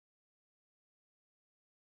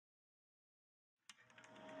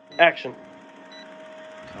Action.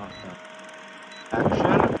 Action.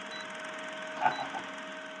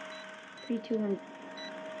 3, 2, 1.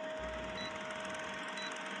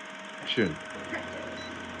 Action.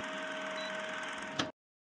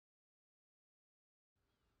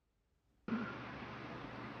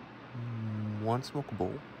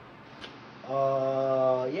 Unspeakable.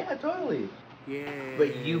 Yeah, totally. Yeah.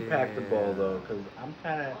 But you pack the ball though, because I'm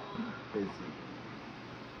kind of busy.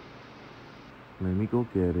 Let me go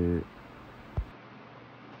get it.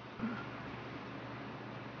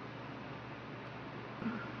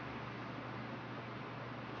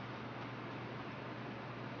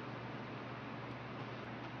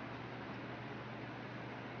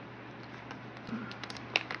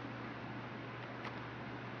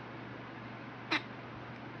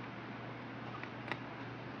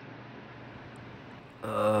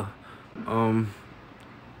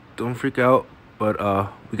 Don't freak out, but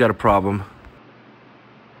we got a problem.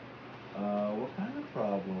 What kind of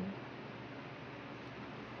problem?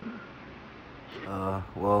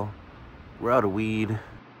 Well, we're out of weed.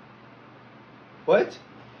 What?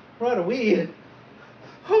 We're out of weed?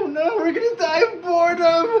 Oh no, we're gonna die of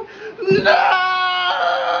boredom! No!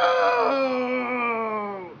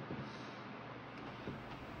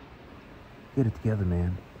 Get it together,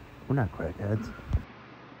 man. We're not crackheads.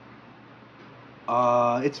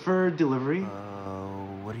 It's for delivery.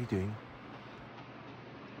 What are you doing?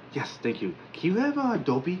 Yes, thank you. Can you have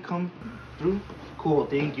Adobe come through? Cool,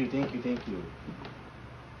 thank you.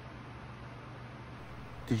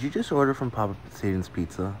 Did you just order from Papa Satan's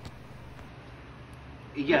Pizza?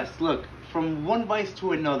 Yes, look, from one vice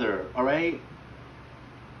to another, alright?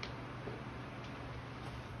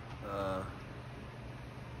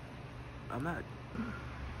 I'm not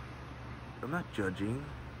judging.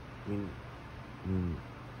 I mean,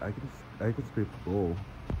 I can scrape the bowl.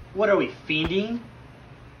 What are we, fiending?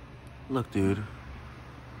 Look, dude,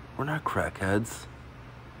 we're not crackheads.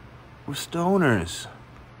 We're stoners.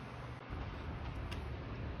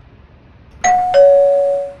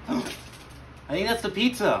 I think that's the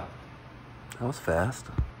pizza. That was fast.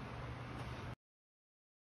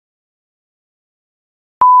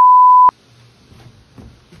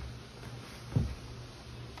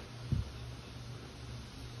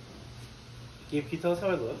 Can you tell us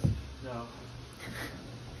how it looks? No.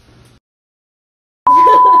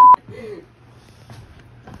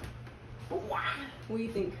 What do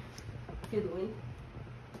you think? Hear the wind?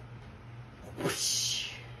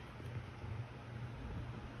 Whoosh.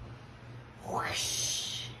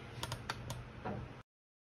 Whoosh.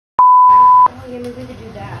 Oh yeah, maybe we could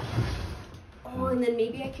do that. Oh, and then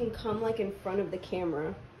maybe I can come like in front of the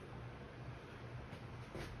camera.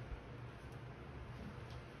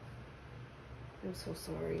 I'm so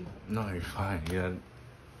sorry. No, you're fine. Yeah.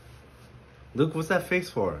 Luke, what's that face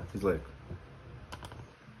for? He's like...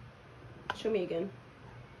 Show me again.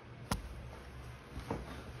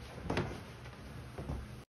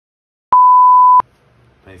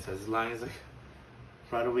 And he says his line, he's like,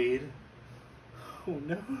 fried of weed. Oh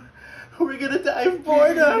no, we're gonna die of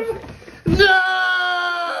boredom. No!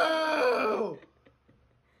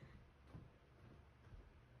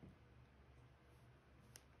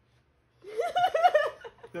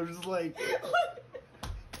 They're just like...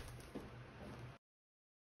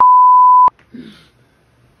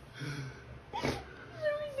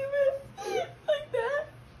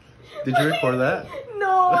 Did you record that?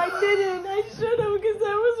 No, I didn't. I should have because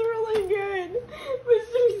that was really good. But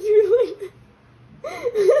should we do like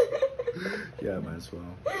Yeah, might as well.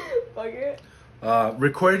 Fuck it.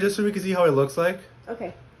 Record it just so we can see how it looks like.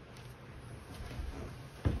 Okay.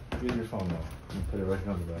 Use your phone though. And put it right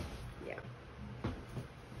on the back. Yeah.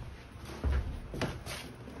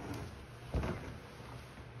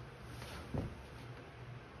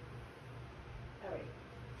 Alright.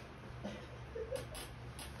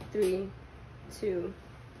 3, 2,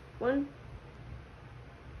 1.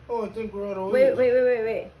 Oh, I think we're out of Wait.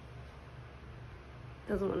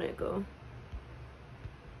 Doesn't want to go.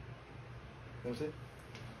 Let me see.